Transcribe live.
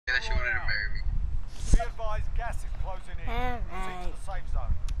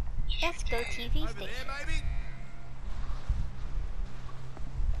Let's go TV Over station. there, maybe?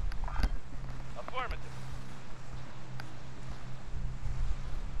 Affirmative.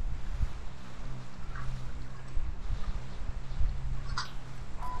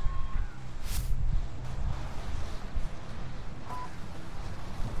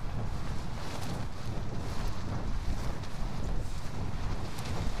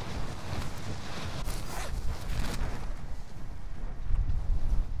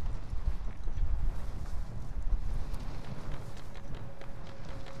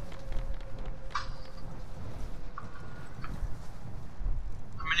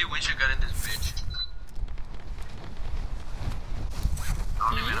 Once you got in this bitch, I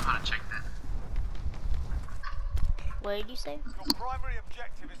don't even know how to check that. What did you say? Your primary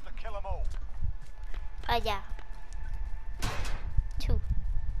objective is to kill them all. Yeah. 2.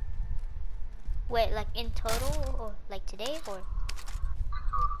 Wait, like in total, or like today, or?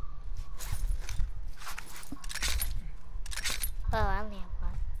 Oh, I only have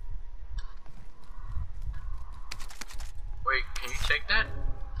 1. Wait, can you check that?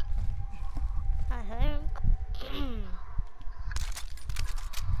 I think.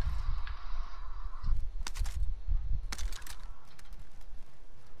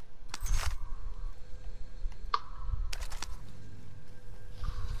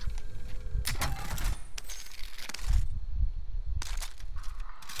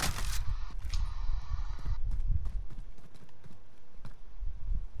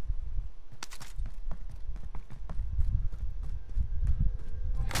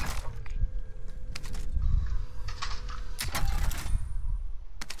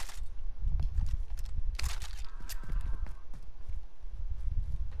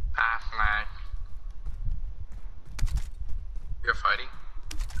 Man. You're fighting?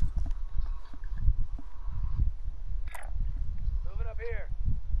 Moving up here.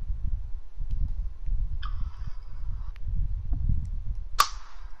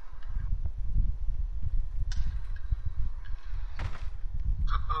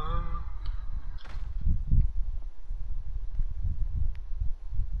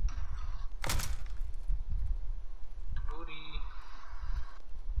 Booty.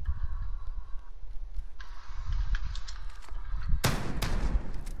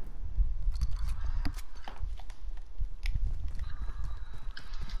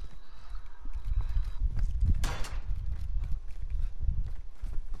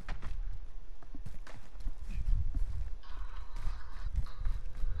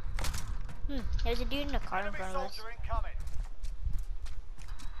 There's a dude in a car in Enemy front of us. soldier incoming.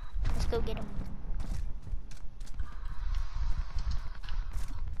 Let's go get him.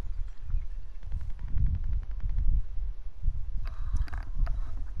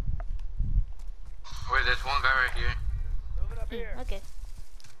 Wait, there's one guy right here. Moving up here. Okay.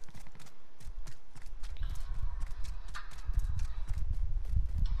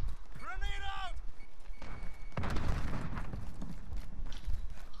 Grenade out!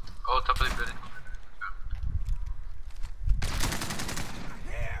 Oh, top of the building.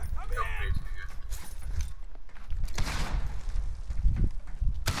 Here! I'm here!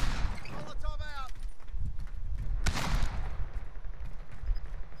 Molotov out!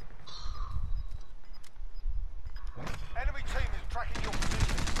 Enemy team is tracking your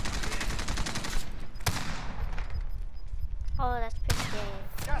position. Oh, that's pretty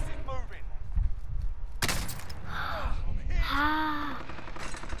good. Gas is moving. Ah.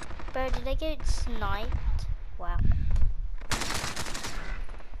 Bro, did I get sniped? Wow.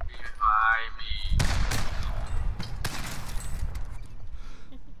 Behind me.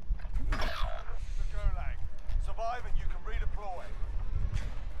 The Gulag. Survive and you can redeploy.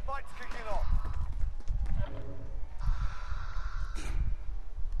 Fight's kicking off.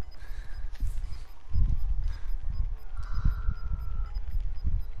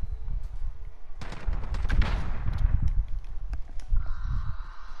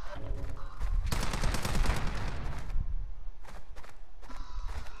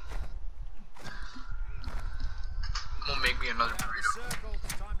 I'm gonna make me another burrito. Circle.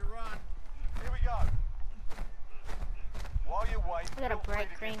 Time to run. Here we go. While you wait, I got a feel free bright to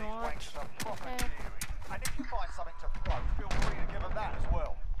give green these watch. wanks some proper Okay. cheering. And if you find something to throw, feel free to give them that as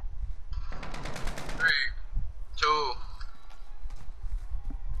well. 3, 2.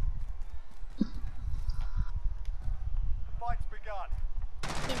 The fight's begun.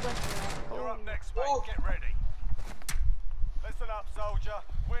 He's going to You're up next, Oh. mate. Get ready. Listen up, soldier.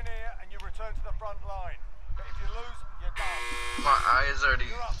 Win here and you return to the front line. But if you lose, you're done. My eyes already.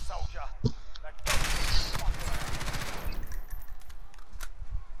 You're up, soldier. Now don't fuck around.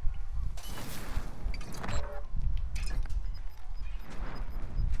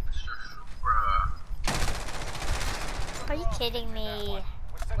 Let's kidding me?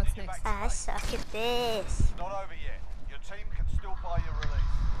 We're sending you back to I base. suck at this. It's not over yet. Your team can still buy your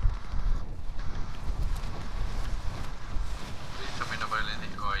release. Please tell me nobody landing.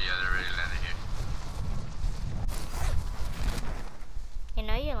 Oh yeah, they're already landing here. You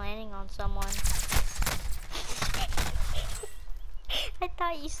know you're landing on someone. I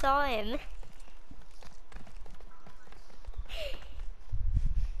thought you saw him.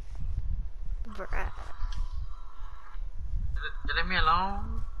 Bruh. You leave me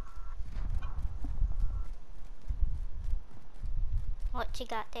alone. What you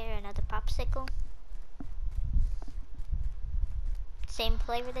got there? Another popsicle? Same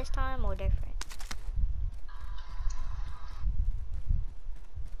flavor this time or different?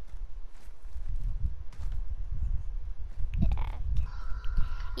 Yeah.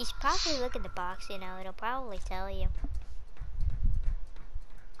 You should probably look at the box, you know, it'll probably tell you.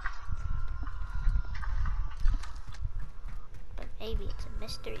 But maybe it's a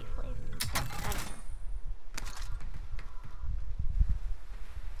mystery flavor. I don't know.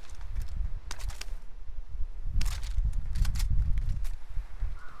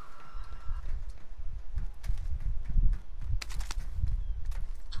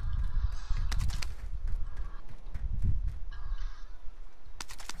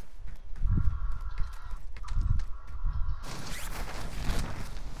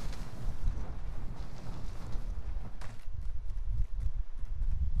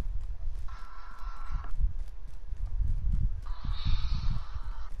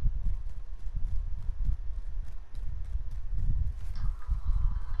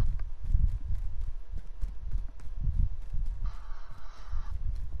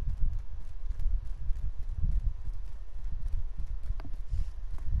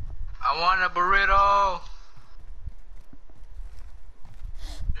 I want a burrito.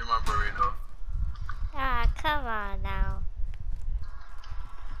 Here's my burrito. Ah, come on now.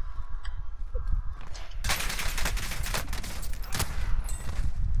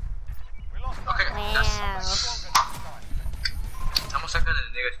 We lost Okay, Wow. stronger next time. estamos sacando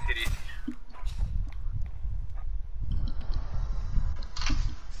el niggas titties.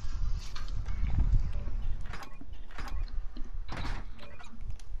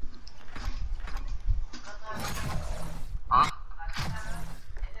 ¿Ah?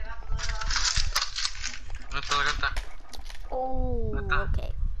 ¿Dónde está la gata? Oh,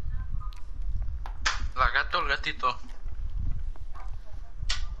 okay. ¿La gata o el gatito?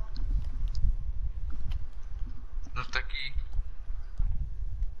 No está aquí.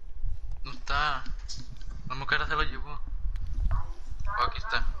 No está. La mujer se lo llevó. Oh, aquí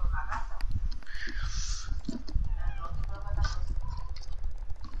está.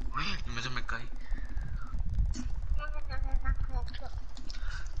 Uy, y se me cae.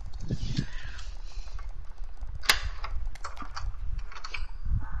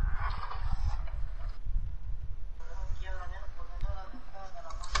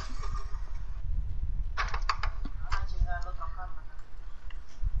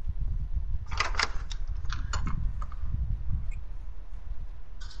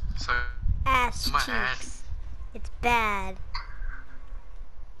 So, Ass my cheeks. ass. It's bad.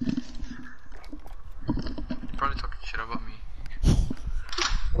 Probably talking shit about me.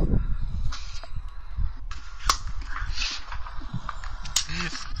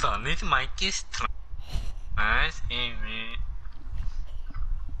 Tony's mic is nice, man.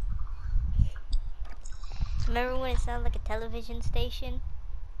 Remember when it sounded like a television station?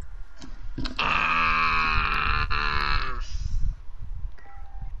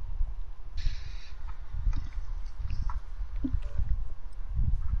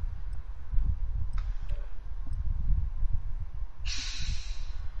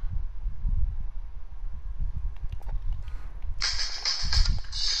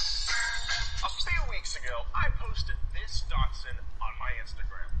 A few weeks ago, I posted this Dotson on my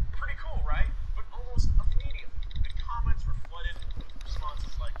Instagram. Pretty cool, right? But almost immediately, the comments were flooded with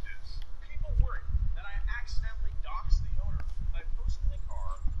responses like this. People worried that I accidentally doxed the owner by posting the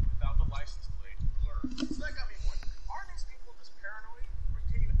car without the license plate blurred. So that got me wondering, are these people just paranoid, or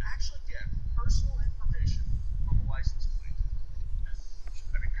can you actually get personal information on the license plate? Should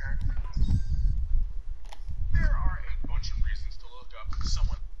I be paranoid? There are a bunch of reasons to look up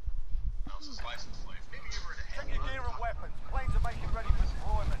someone else's license plate. Maybe you were in a heavy. Take your gear and weapons. Planes are making ready for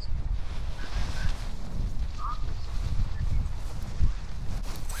deployment.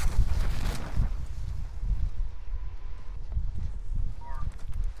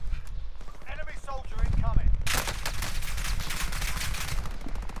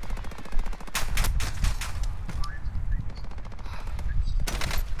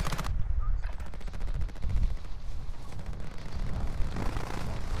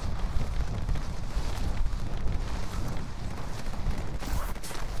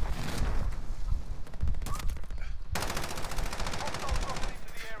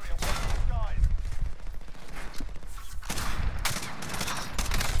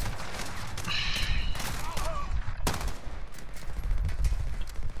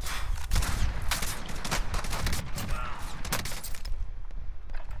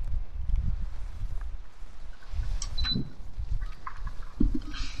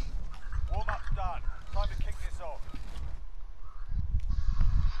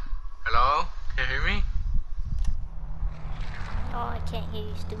 Can you hear me? Oh, I can't hear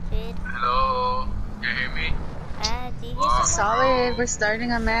you, stupid. Hello? Can you hear me? Do you hear someone? Solid, we're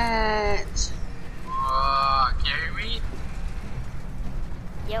starting a match. Can you hear me?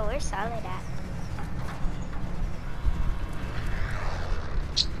 Yo, where's Solid at?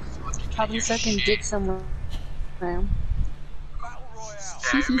 Probably sucking dick somewhere. Battle Royale.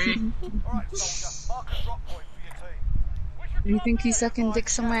 Can you hear me? Alright, soldier, mark a drop point for your team. We should You be think up he's there. sucking dick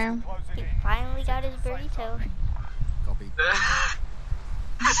somewhere? Closing He in. finally got his burrito. Copy.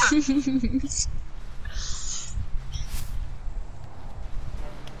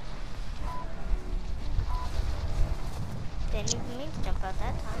 Didn't even mean to jump out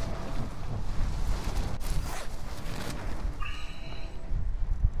that time.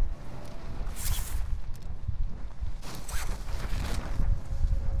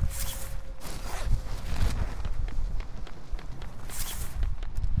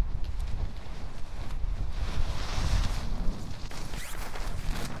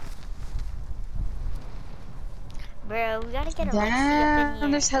 Bro, we gotta get a Lexi up in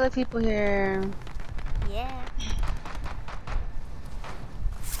Damn, there's here. hella people here. Yeah.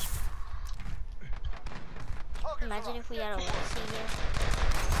 Imagine if we had a Lexi here.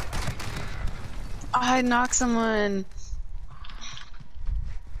 I knocked someone.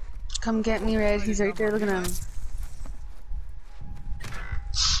 Come get me, Red. He's right there. Look at him.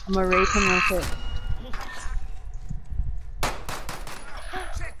 I'm gonna rape him real quick.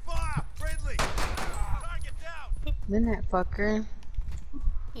 Check fire! Friendly! Target down! Then that fucker.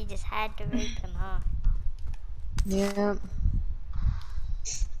 You just had to rape him, huh? Yep.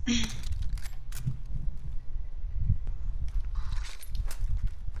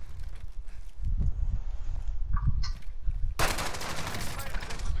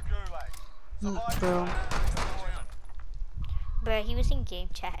 Bro. Bro, he was in game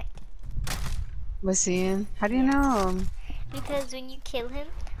chat. What's he in? How do you know? Because when you kill him,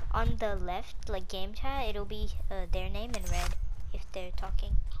 on the left, like game chat, it'll be their name in red if they're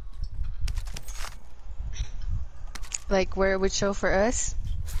talking. Like where it would show for us?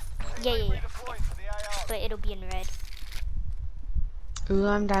 Yeah. But it'll be in red. Ooh,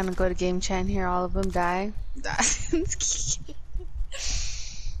 I'm down to go to game chat and hear all of them die.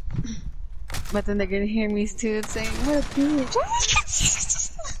 But then they're gonna hear me too saying, what a bitch.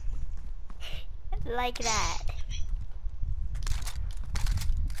 Like that.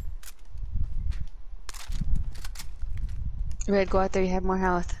 Red, go out there, you have more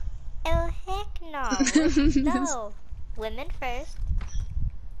health. Oh, heck no. No. Women first.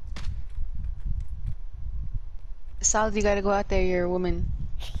 Solid, you gotta go out there, you're a woman.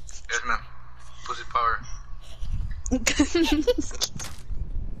 Yes, ma'am. Pussy power.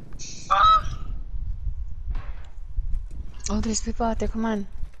 Oh, there's people out there, come on.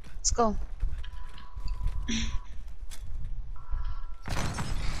 Let's go.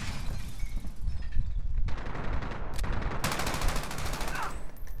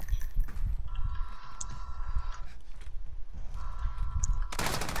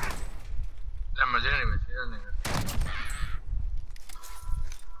 La mayoría ni me sigan, nigga.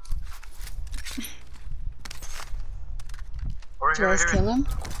 Over Did you guys here. kill him?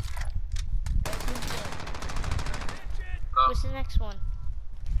 What's the next one?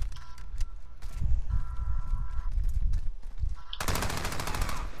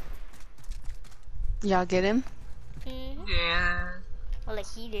 Y'all get him? Mm-hmm. Yeah. Well, like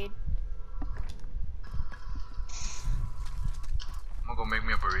he did. I'm gonna go make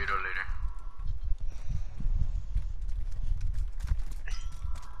me a burrito later.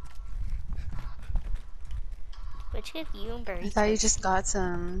 Which give you and I burritos? thought you just got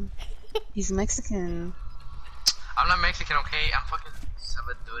some. He's Mexican. I'm not Mexican, okay? I'm fucking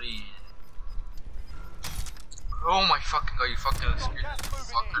Salvadorian. Oh my fucking god, you fucking scared the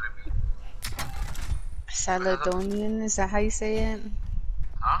fuck out of me. Saladonian, is that how you say it?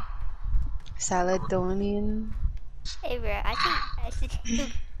 Huh? Saladonian. Hey, bro, I think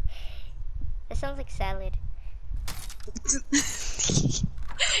that sounds like salad.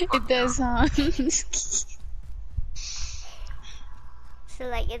 It does, huh? So,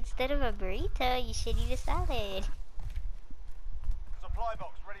 like, instead of a burrito, you should eat a salad. Supply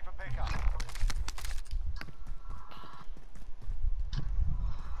box ready for pickup.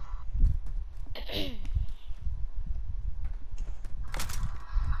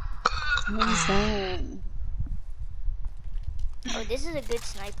 What is that? Oh, this is a good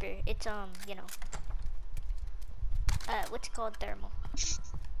sniper. It's, you know, what's it called? Thermal. This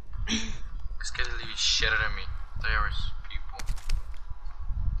kid is leaving shit out of me. There is people.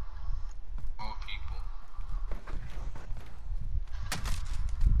 More people.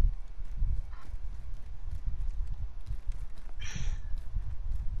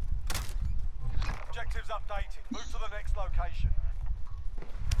 updated. Move to the next location.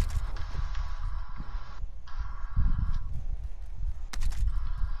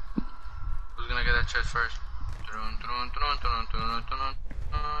 Who's gonna get that chest first?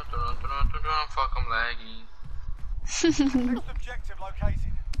 Fuck, I'm laggy. Next objective located.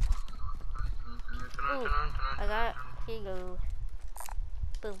 Ooh, I got. Here you go.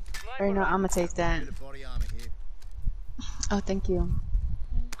 Boom. Or no, I'm gonna take that. Bit of body armor here. Oh, thank you.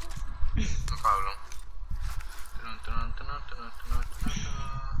 No problem.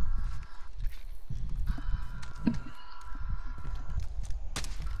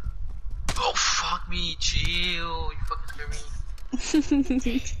 Oh, fuck me, chill. You fucking scared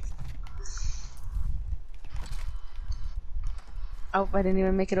me. Oh, I didn't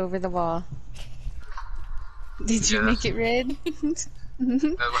even make it over the wall. Did you Yeah, make it red? That's what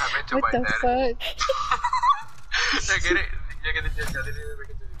happened to What my the dad. fuck? I get it. You get it. You get it.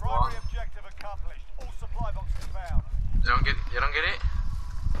 Primary objective accomplished. All supply boxes found. You don't get it? You don't get it?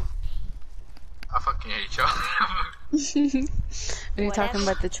 I fucking hate y'all. Are you What talking happened?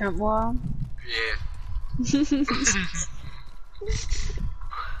 about the Trump wall? Yeah.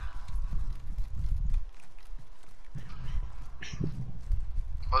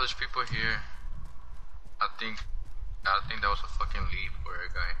 Oh, there's people here. I think that was a fucking lead for a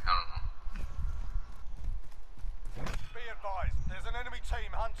guy. I don't know. Be advised, there's an enemy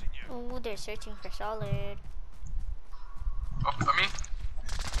team hunting you. Ooh, they're searching for solid. Oh, I mean.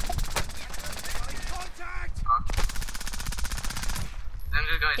 Contact! Then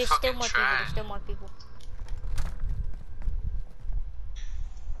this guy's There's still fucking more people. trash. There's still more people.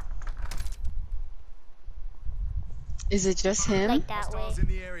 Is it just him? Like that way. Hostiles in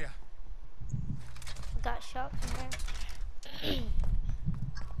the area. Got shot from there.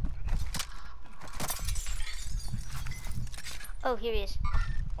 Oh, here he is.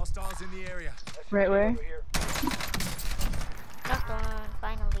 Hostiles in the area. Right where? Knocked one,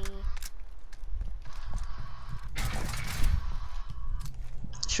 finally.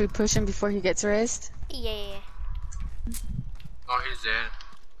 Should we push him before he gets raised? Yeah. Oh, he's dead.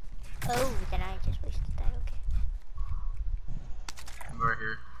 Oh, then I just wasted that. Okay. I'm right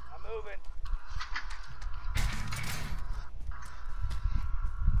here. I'm moving.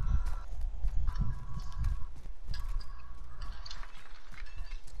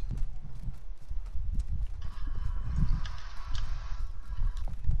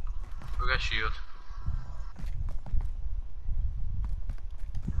 We got shield.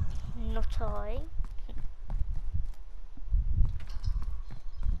 No toy.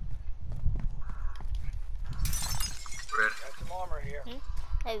 Red. Got some armor here.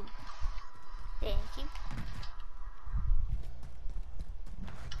 Oh. Thank you.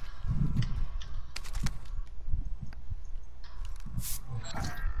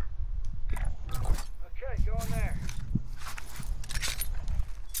 Okay, go in there.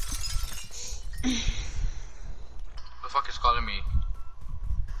 The fuck is calling me?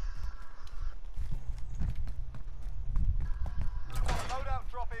 Loadout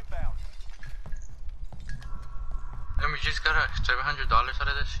drop inbound. And we just got $700 out of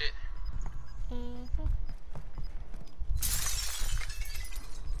that shit.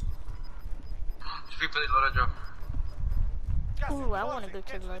 There's people in loadout drop. Gas Ooh, I is want to go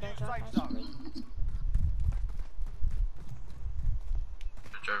closing. to the Get loadout new drop safe zone. actually.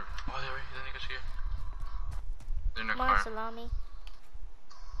 They're driving. Oh, there the niggas here. They're in the Come on, car. salami.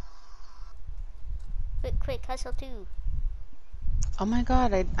 Quick, hustle too. Oh my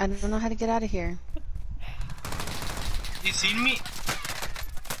god, I don't know how to get out of here. You seen me?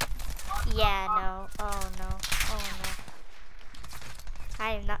 Yeah, no. Oh no. Oh no.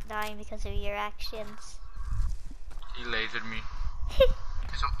 I am not dying because of your actions. He lasered me.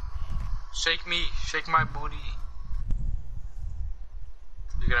 So, shake me, shake my booty.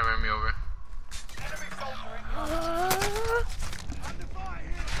 You're gonna run me over. Enemy soldier in. Under fire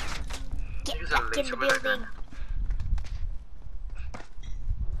here. Get He's a back in laser the with that building. gun.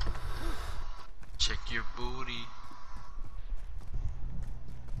 Check your booty.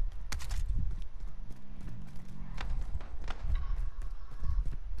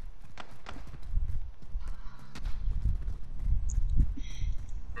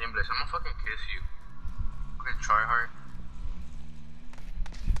 Nameless, I'm gonna fucking kiss you. I'm gonna try hard.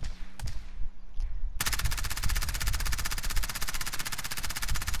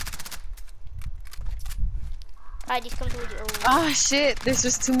 I just come towards you. Oh. Ah shit, there's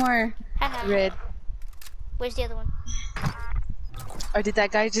just two more. Haha. Red. Where's the other one? Or did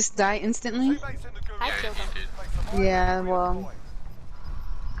that guy just die instantly? Teammates in the gulag. I Yeah, killed he him. did. Make some Yeah, high-risk well. redeploy.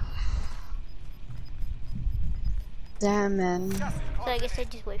 Damn man. Gas is So I guess I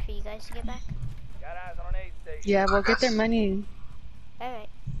closing just wait for you guys to get back. in. Yeah, we'll get their money. Alright.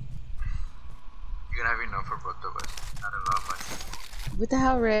 You're gonna have enough for both of us. Not enough money. What the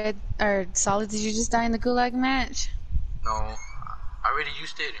hell, Red? Or Solid, did you just die in the gulag match? No, I already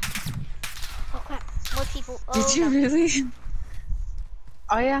used it. Oh crap. More people. Oh, Did you no. really?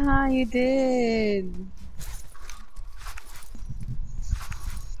 Oh yeah, huh, you did.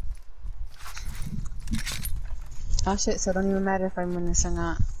 Oh shit, so it don't even matter if I win this or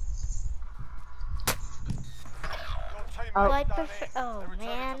not. Oh, Oh. I'd prefer. Oh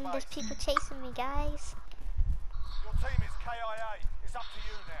man, there's people chasing me, guys. Your team is KIA. It's up to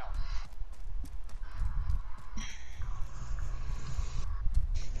you now.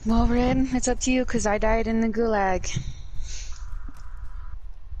 Well, Red, it's up to you because I died in the gulag.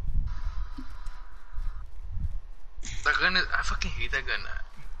 That gun is. I fucking hate that gun.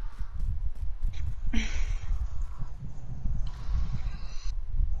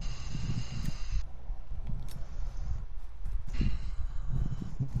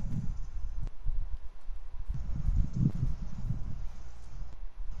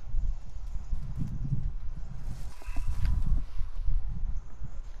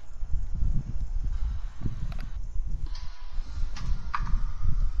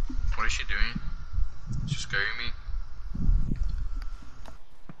 What is she doing? She's scaring me.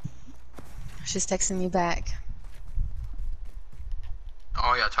 She's texting me back.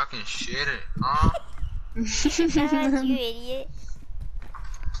 Oh yeah, talking shit, huh? You idiot.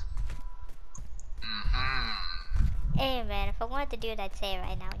 Hey man, if I wanted to do it, I'd say it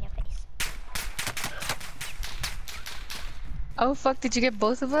right now in your face. Oh fuck, did you get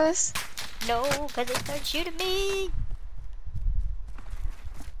both of us? No, because they started shooting me.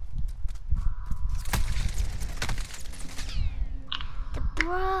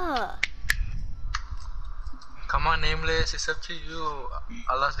 Bruh. Come on, Nameless, it's up to you.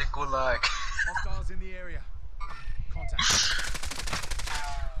 I lost the gulag. Hostiles in the area. Contact.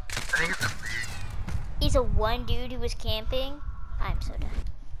 I think it's a He's a one dude who was camping. I'm so done.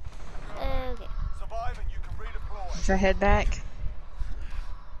 Okay. Survive and you can redeploy. Should I head back?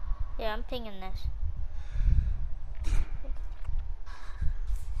 Yeah, I'm pinging this.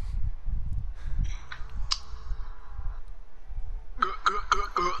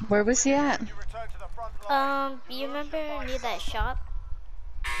 Where was he at? You return to the front line. You remember near that shop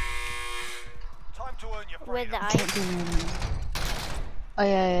Time to earn your with freedom. the ice? Can't do anything. Oh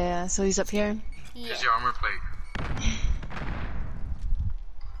yeah. So he's up here. Yeah. Here's your armor plate.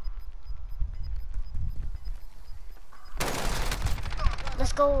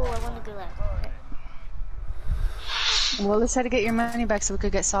 Let's go. I won the gulag. Okay. Well, let's try to get your money back so we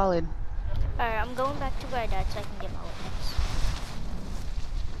could get Solid. Alright, I'm going back to where I died so I can get my weapons.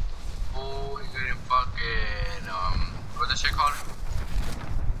 Oh, he's getting fucking, what's that shit called?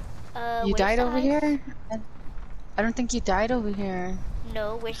 You Where's died the over ice? here? I don't think you died over here.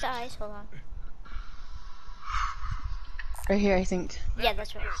 No, where's the ice? Hold on. Right here, I think. Yeah,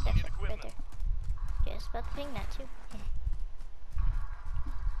 that's right. That's right. Right there. Just about to ping that too. Yeah.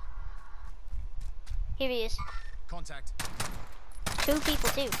 Here he is. Contact. 2 people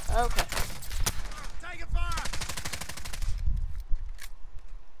too. Okay. Take fire.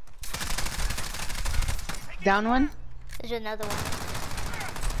 Down one? There's another one.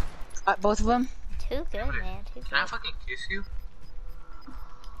 Both of them? Too good, man. Too Can I good. fucking kiss you?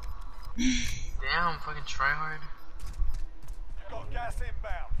 Damn, fucking tryhard. You've got gas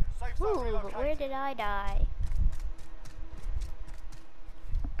inbound. Safe zone Ooh, but relocated. where did I die?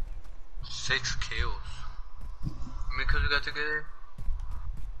 6 kills. Because we got together.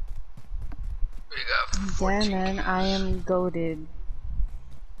 We got 14 Yeah, man, kills. I am goated.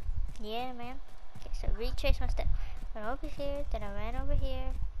 Yeah, man. Okay, so retrace my step. Went over here, then I ran over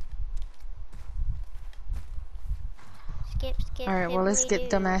here. Skip. Alright, well, let's get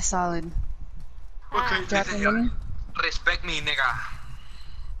fiddly-doo. dumbass Solid. Okay, Drop listen, your money? y'all. Respect me, nigga.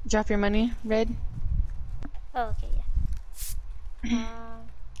 Drop your money, Red. Oh, okay, yeah.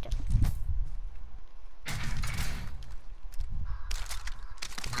 Jump.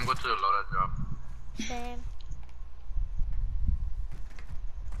 I'm going to the loadout drop. Same.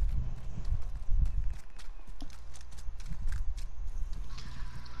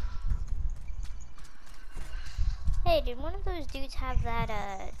 Hey, did one of those dudes have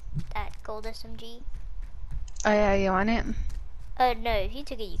that gold SMG? Oh yeah, you want it? No, if you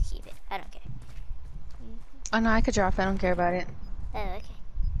took it, you keep it. I don't care. Oh no, I could drop it, I don't care about it. Oh, okay.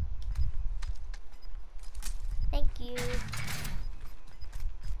 Thank you.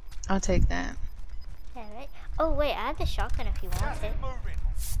 I'll take that. Alright. Oh, wait, I have the shotgun if you want Gas it. is moving.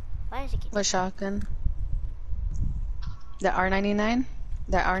 Why does it keep... What shotgun? The R99?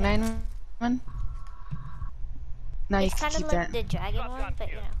 The R9 one? No, you It's can kind of keep like that. the dragon one, but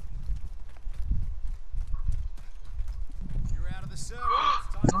you know. You're out of the circle.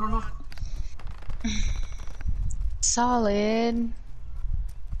 It's time No, to no, no. run. Solid.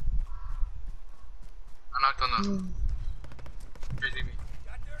 I knocked on the. Mm. Crazy me.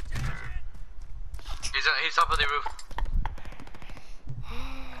 Got their attention. He's top of the roof.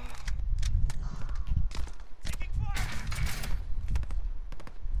 Taking fire.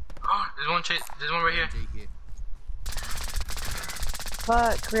 There's one right here. Take it.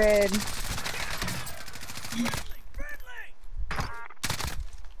 Fuck, Red. Friendly.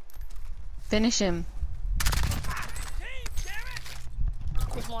 Finish him. Team, damn it.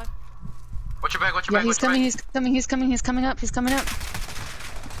 There's more. Watch your back, watch your Yeah, back, he's watch your coming, back. he's coming up, he's coming up. The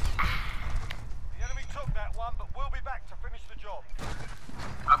enemy took that one, but we'll be back to finish the job.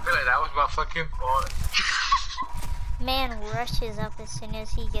 I feel like that was my fucking fault. Man rushes up as soon as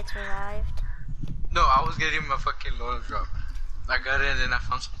he gets revived. No, I was getting my fucking loadout drop. I got it and then I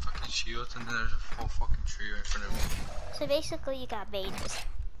found some fucking shields and then there's a whole fucking tree right in front of me. So basically, you got baited.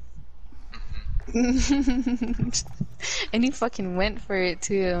 And he fucking went for it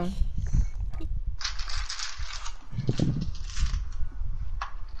too.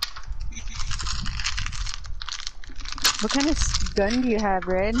 What kind of gun do you have,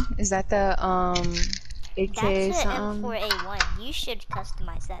 Red? Is that the AK That's the something? M4A1. You should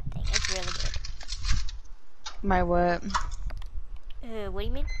customize that thing. It's really good. My what? What do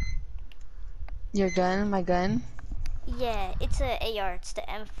you mean? Your gun? My gun? Yeah, it's a AR. It's the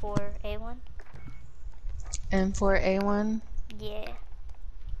M4A1. M4A1? Yeah.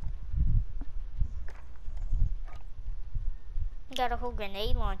 Got a whole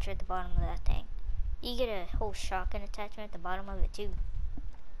grenade launcher at the bottom of that thing. You get a whole shotgun attachment at the bottom of it too.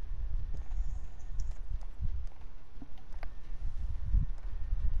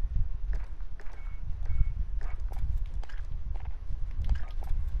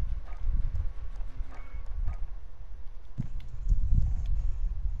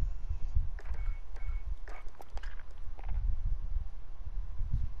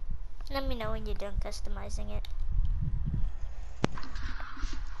 Let me know when you're done customizing it.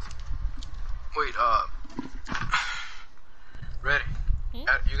 Wait, Red, Hmm?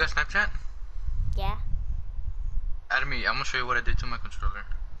 you got Snapchat? Yeah, Add me, I'm gonna show you what I did to my controller.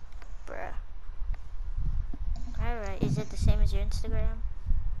 bruh. Alright, is it the same as your Instagram?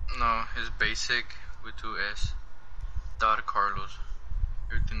 No, it's basic with 2S. Dot Carlos.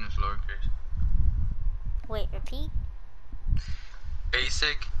 Everything is lowercase. Wait, repeat?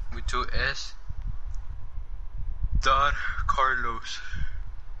 Basic with 2S. Dot Carlos.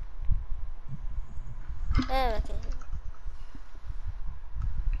 Oh, okay.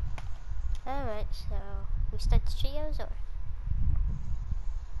 Alright, so we start the trios or?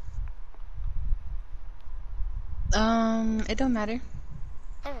 It don't matter.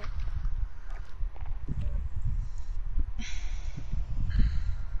 Alright.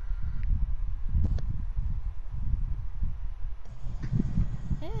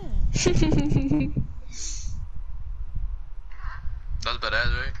 That's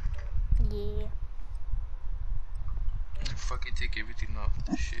badass, right? Yeah. Fucking take everything off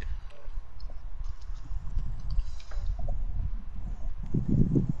this shit.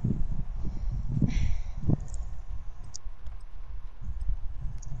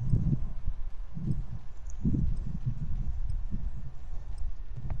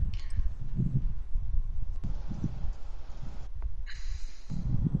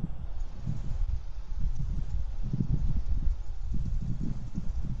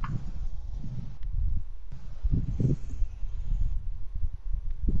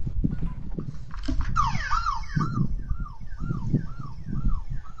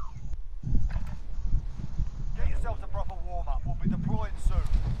 Get yourselves a proper warm-up. We'll be deploying soon.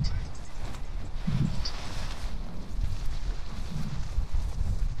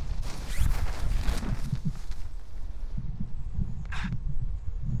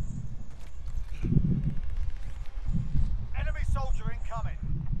 Enemy soldier incoming.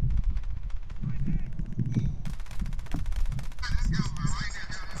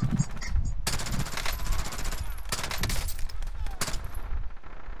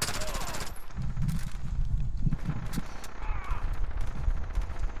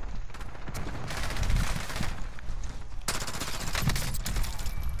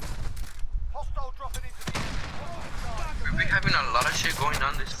 Hostile dropping into the enemy. We've been having a lot of shit going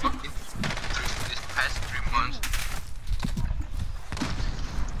on this past 3 months.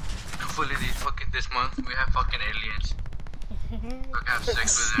 Hopefully this month we have fucking aliens. I can have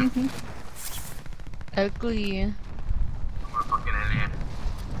sex with them. Ugly. Or a fucking alien.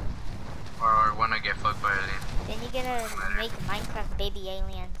 Or wanna get fucked by an alien. Then you're gonna make Minecraft baby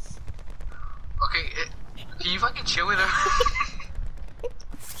aliens. Okay, can you fucking chill with her?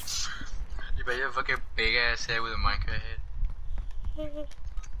 You bet you have a fucking big ass head with a Minecraft head.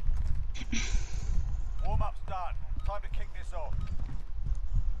 Warm-up's done. Time to kick this off.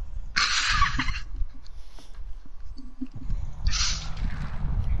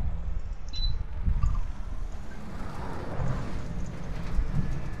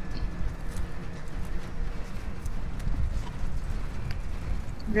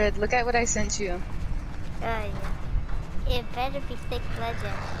 Red, look at what I sent you. Oh yeah. It better be Thick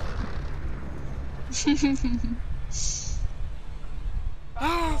Legend.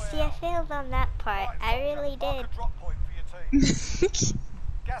 Ah, see, I failed on that part. I really did. Mark a drop point for your team.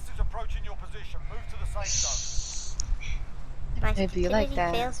 Gas is approaching your position. Move to the safe zone. My It'd be like stupidity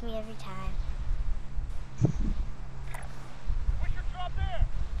that. fails me every time. We should drop there.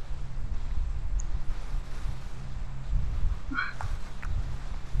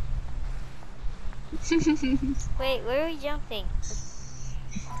 Wait, where are we jumping?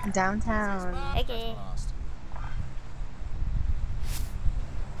 Downtown. Okay.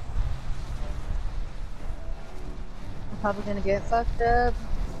 I'm probably gonna get fucked up.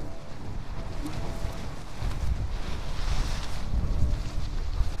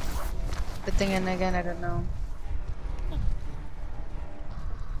 But then again, I don't know.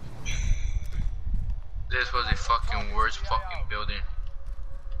 This was the fucking worst fucking building.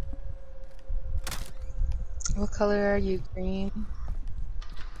 What color are you? Green?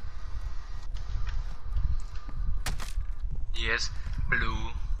 Yes, blue.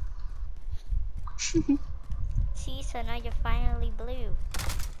 See, so now you're finally blue.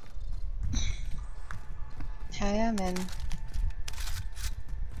 Hell yeah, man.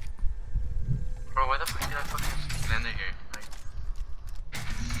 Bro, why the fuck did I fucking land in here? Like,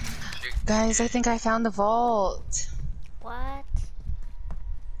 shit. Guys, I think I found the vault. What?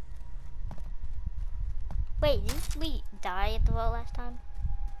 Wait, didn't we die at the vault last time?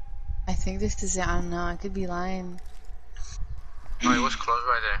 I think this is it. I don't know. I could be lying. No, it was close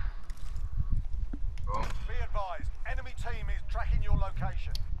right there. Bro. Be advised, enemy team is tracking your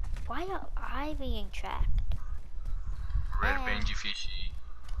location. Why am I being tracked? Red Yeah. Benji fishy.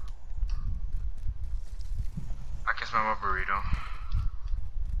 I can smell my burrito.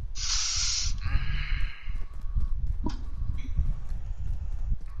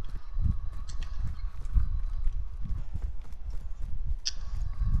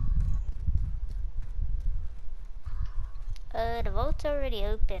 The vault's already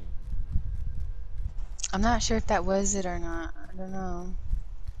open. I'm not sure if that was it or not. I don't know.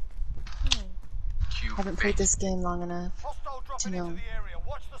 Cute I haven't played bitch. this game long enough. Hostile dropping know. into the area.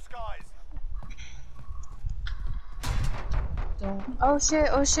 Watch the skies. Don't. Oh shit!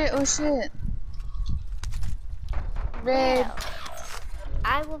 Oh shit! Oh shit! Red. Well,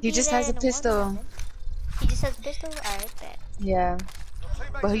 I will He be just there has a in 1 pistol. moment. He just has a pistol? Alright, bet. Yeah. Your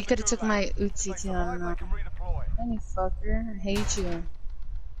teammates Well, in he the could have took gulag. my If Uzi they too. I survive, don't they know. can redeploy. Any fucker. I hate you.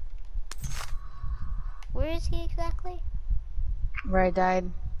 Where is he exactly? Where I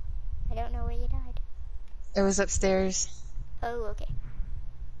died. I don't know where you died. It was upstairs. Oh, okay.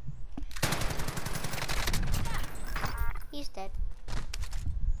 He's dead.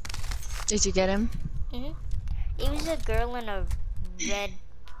 Did you get him? It was a girl in a red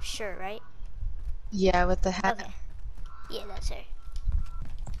shirt, right? Yeah, with the hat. Okay. Yeah, that's her.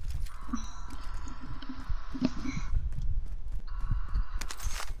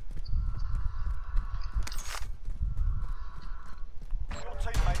 Your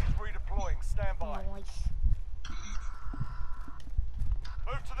teammate is redeploying. Stand by. Nice.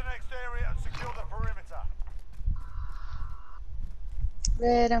 Move to the next area and secure the perimeter.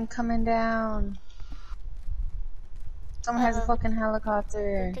 Red, I'm coming down. Someone has a fucking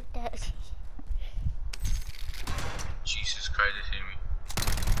helicopter. Who took that? Jesus Christ, they hit me.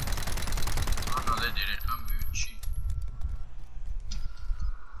 Oh no, they didn't. I'm Gucci.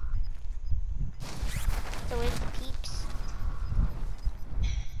 So where's the peeps?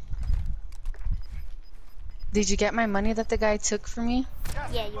 Did you get my money that the guy took from me?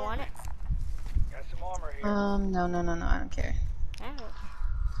 Gas Yeah, is you want it? moving. Got some armor here. No, no, no, no. I don't care. Alright.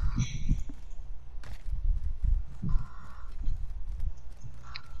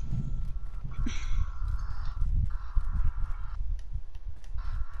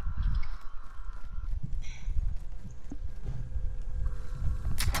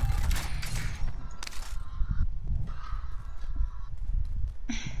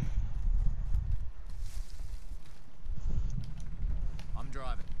 I'm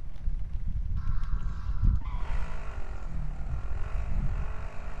driving.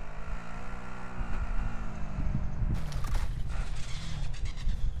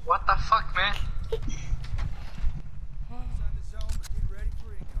 fuck, man? Inside the zone, but get ready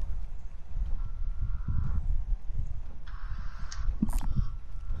for incoming.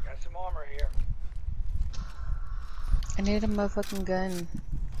 Got some armor here. I need a motherfucking gun.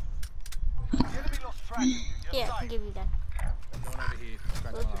 The enemy lost track of you. You're Yeah, I can safe. give you that. Going over here.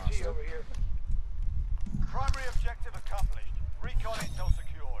 Scratch my SMG ass. over here. Primary objective accomplished. Recon intel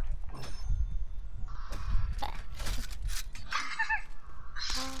secured.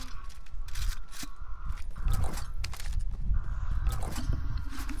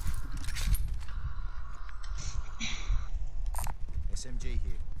 SMG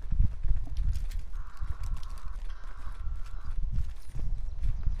here.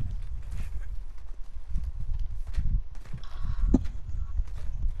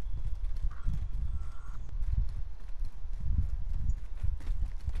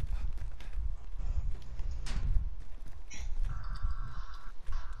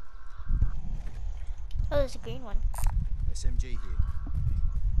 Oh, there's a green one. SMG here.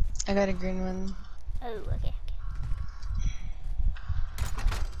 I got a green one. Oh, okay.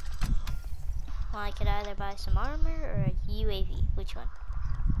 Well, I could either buy some armor or a UAV. Which one?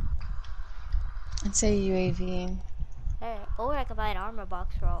 I'd say UAV. Alright. Or I could buy an armor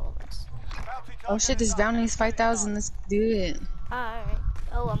box for all of us. Bounty Oh target shit, is this up. bounty's 5,000. Let's do it. Alright.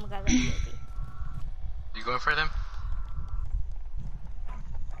 Oh, I'm gonna grab a UAV. You going for them?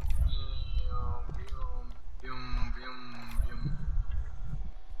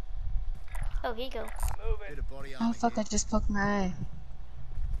 Oh, here you go. Bit of body Oh armor fuck, I here. just poked my eye.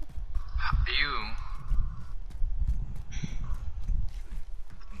 You.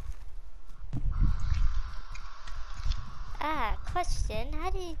 Ah, question. How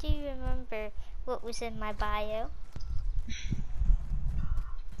did you remember what was in my bio?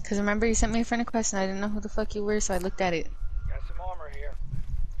 Cause remember you sent me a friend request and I didn't know who the fuck you were, so I looked at it. Got some armor here.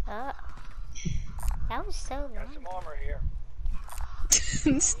 Oh. That was so Got long. some armor here.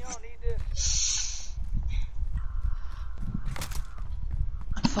 You don't need this.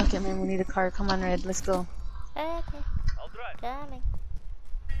 Fuck it, man. We need a car. Come on, Red. Let's go. Okay. I'll drive. Coming.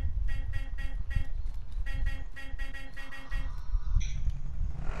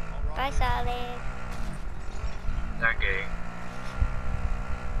 All Bye, right. Solid. That gay.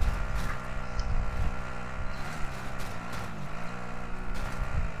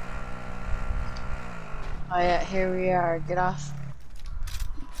 Oh yeah, here we are. Get off.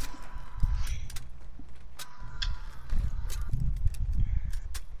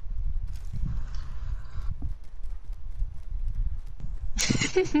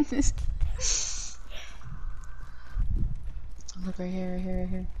 Look right here, right here, right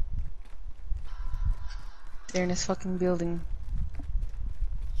here. They're in this fucking building.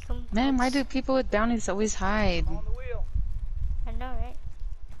 Man, why do people with bounties always hide? On the wheel. I know, right?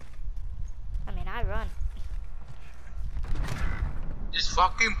 I mean, I run. This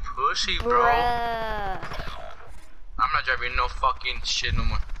fucking pussy, bro. Bruh. I'm not driving no fucking shit no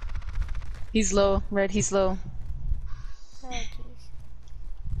more. He's low, Red, he's low. Oh, jeez.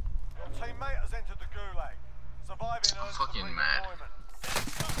 Your teammate has entered the gulag. Surviving I'm earns fucking complete mad. employment.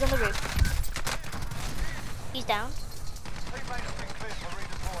 He's on the roof. He's down. Teammate has been cleared for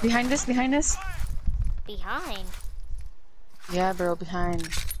redeployment. Behind us, behind us. Behind. Yeah, bro, behind.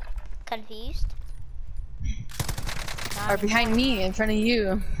 Confused. Or behind me, in front of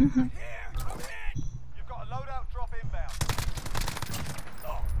you. You've got a loadout drop inbound.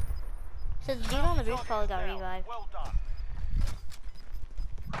 So the dude on the roof probably got Target is down. revived. Well done.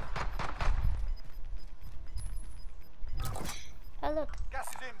 Oh, look. Gas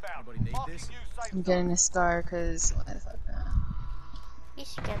is inbound. Anybody need Marking this? new safe I'm zone. getting a scar, cause what the fuck? You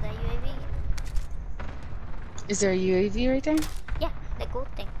should get that UAV. Is there a UAV right there? Yeah, the gold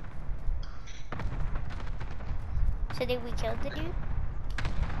thing. So did we kill the dude?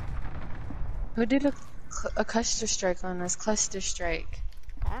 Who did a cluster strike on us? Cluster strike.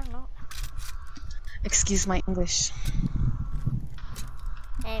 I don't know. Excuse my English.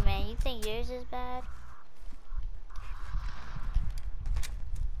 Hey man, you think yours is bad?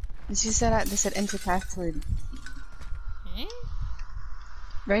 She said they said enter password. Hmm?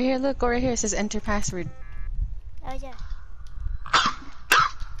 Right here, look, go right here. It says enter password. Oh yeah.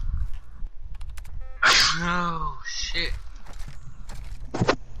 Oh shit.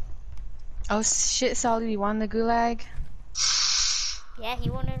 Oh shit, Solid, you won the gulag? Yeah, he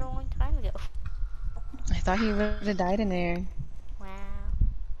won it a long time ago. I thought he would have died in there. Wow.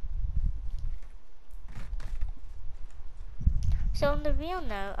 So on the real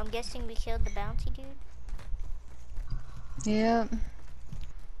note, I'm guessing we killed the bounty dude? Yep.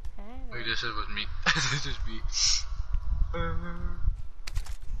 Alright. Wait, this was me. This is me.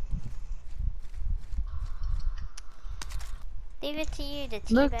 Leave it to you to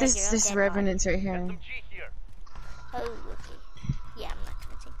Look, teabag this your own this dead body. revenant's right here. SMG here. Oh, okay. Yeah, I'm not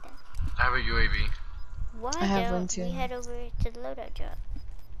gonna take that. I have a UAV. Why I have one don't too. we head over to the loadout drop?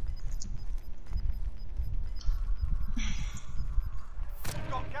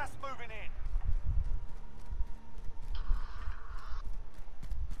 Got gas moving in.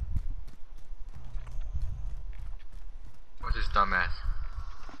 What's this dumbass?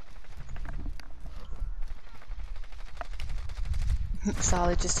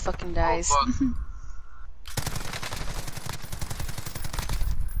 Solid just fucking Oh dies. fuck.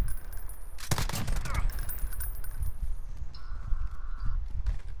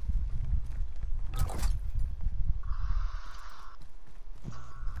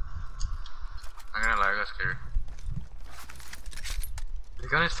 I'm gonna lie, I got scared. This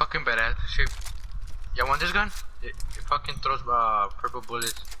gun is fucking badass. Shit. You want this gun? It fucking throws purple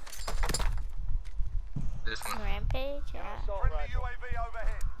bullets. This one. Rampage? Yeah. Friendly UAV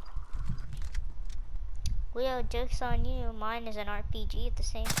overhead. Well, joke's on you. Mine is an RPG at the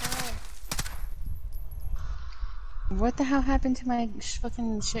same time. What the hell happened to my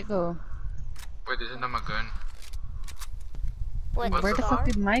fucking shit go? Wait, this is not my gun. What, Where Where the scar? fuck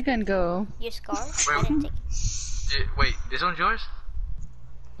did my gun go? Your scar? Wait. I didn't take it. Wait, this one's yours?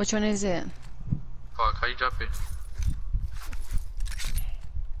 Which one is it? Fuck, how you drop it?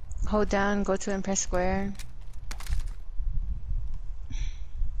 Hold down, go to and press square.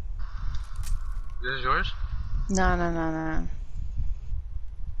 This is yours? No, no, no, no.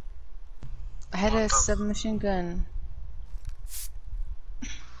 I had a submachine gun.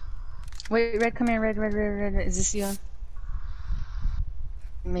 Wait, red, come here, red, red, red, red. Is this you?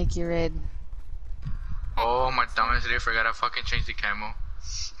 Make you red. Oh my dumbass idiot, forgot I fucking changed the camo.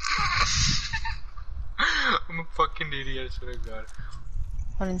 I'm a fucking idiot, I swear to God.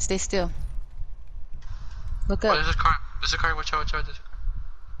 Hold on, stay still. Look Oh, up. there's a car. There's a car, watch out, watch out. There's a car.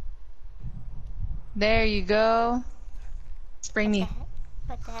 There you go. Spray me.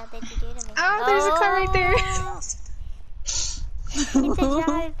 What the hell did you do to me? Oh, there's a car right there. It's a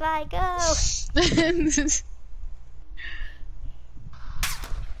drive-by, go!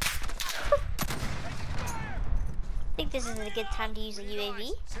 I think this is a good time to use a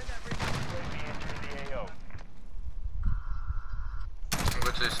UAV. Send that UAV into the AO. I'm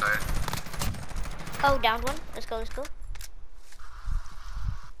going to this side. Oh, downed one. Let's go, let's go.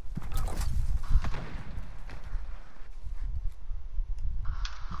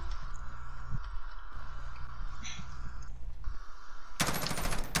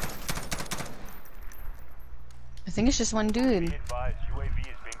 I think it's just one dude. Be advised, UAV is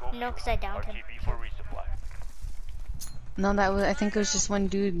bingo. No, 'cause I downed him. RTB for resupply. No, that was. I think it was just one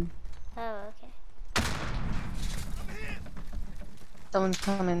dude. Oh, okay. Someone's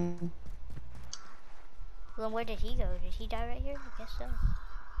coming. Well, then where did he go? Did he die right here? I guess so.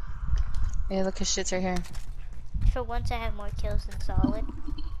 Yeah, look, his shit's right here. For once, I have more kills than Solid.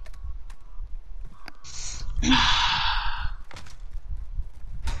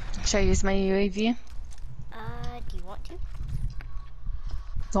 Should I use my UAV? Do you want to?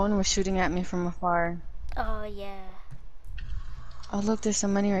 Someone was shooting at me from afar. Oh, yeah. Oh, look, there's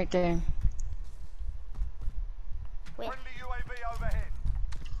some money right there. Wait, Friendly UAV overhead.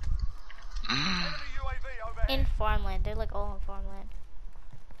 Enemy UAV overhead. in farmland. They're like all in farmland.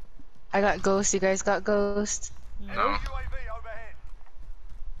 I got ghost. You guys got ghost? No. UAV overhead.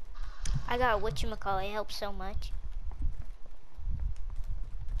 I got whatchamacallit. It helps so much.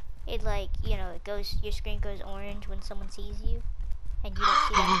 It like, you know, it goes, your screen goes orange when someone sees you. And you don't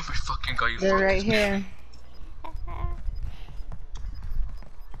see them. Oh my fucking God, you They're fucked right this here.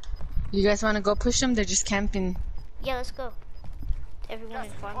 You guys want to go push them? They're just camping. Yeah, let's go. Everyone Gas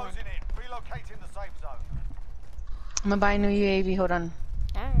in is farmland. closing in. Relocating the safe zone. I'm gonna buy a new UAV. Hold on.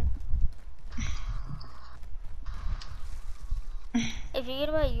 Alright. If you're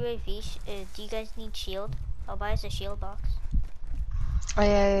gonna buy a UAV, do you guys need shield? I'll buy us a shield box. Oh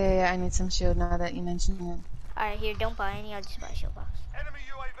yeah. I need some shield now that you mentioned it. Alright, here, don't buy any. I'll just buy a shield box. Enemy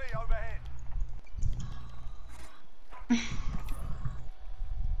UAV overhead.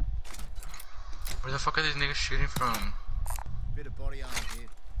 Where the fuck are these niggas shooting from? Bit of body armor here.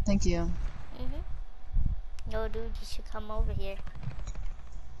 Thank you. No, dude, you should come over here.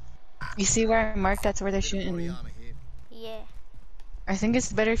 You see where I marked? That's where they're Bit of body shooting. armor here. Yeah. I think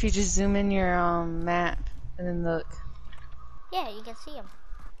it's better if you just zoom in your map and then look. Yeah, you can see them.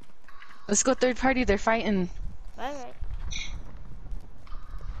 Let's go third party. They're fighting. Alright.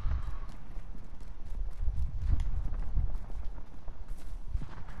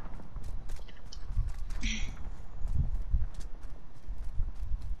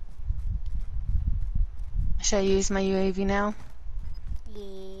 Should I use my UAV now?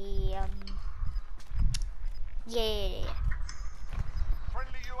 Yeah.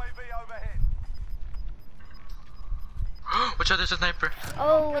 Friendly UAV overhead. Watch out, there's a sniper.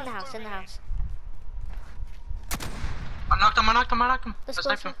 Oh, in the house, in the house. I knocked him, I knocked him, I knocked him. Let's I go.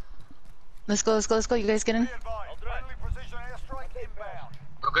 sniped him. Let's go, let's go, let's go. You guys get in? Be advised. Friendly precision airstrike inbound.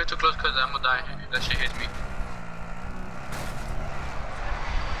 Don't get too close because I'm gonna die. That shit hit me.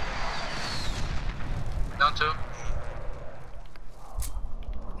 Down two.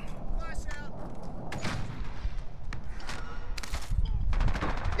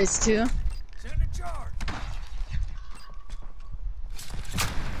 It's two. Send a charge.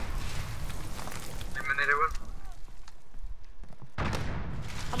 Eliminated one.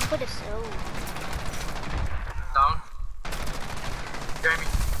 I'm gonna put a soul. Down. Behind me.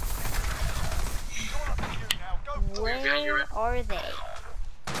 Behind you, Where Red. are they?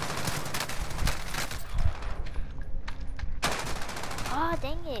 Oh,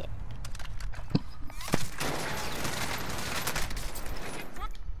 dang it.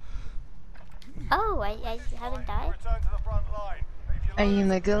 Oh, I haven't died? Return to the front line. If you Are you in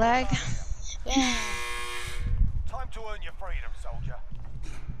the lose, gulag? Yeah. time to earn your freedom, soldier.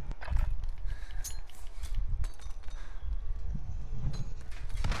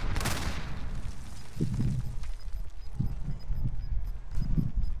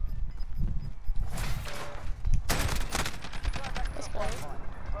 Let's go.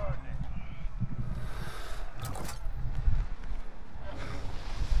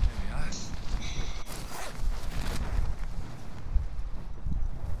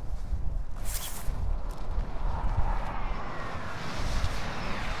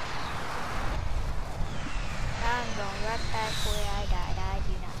 I'm going right back where I died. I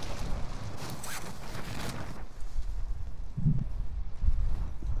do not care.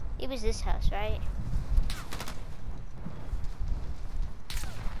 It was this house, right?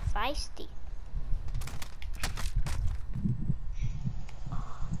 Feisty.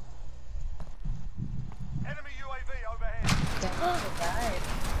 Enemy UAV overhead.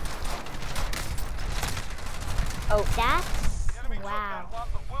 Oh, That's The enemy took wow. that one,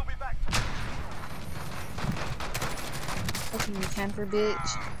 but we'll be back to fucking you camper bitch.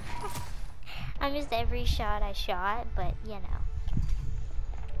 I missed every shot I shot, but you know.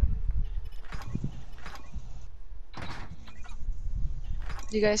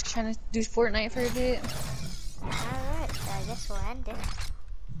 You guys trying to do Fortnite for a bit? Alright, so I guess we'll end it.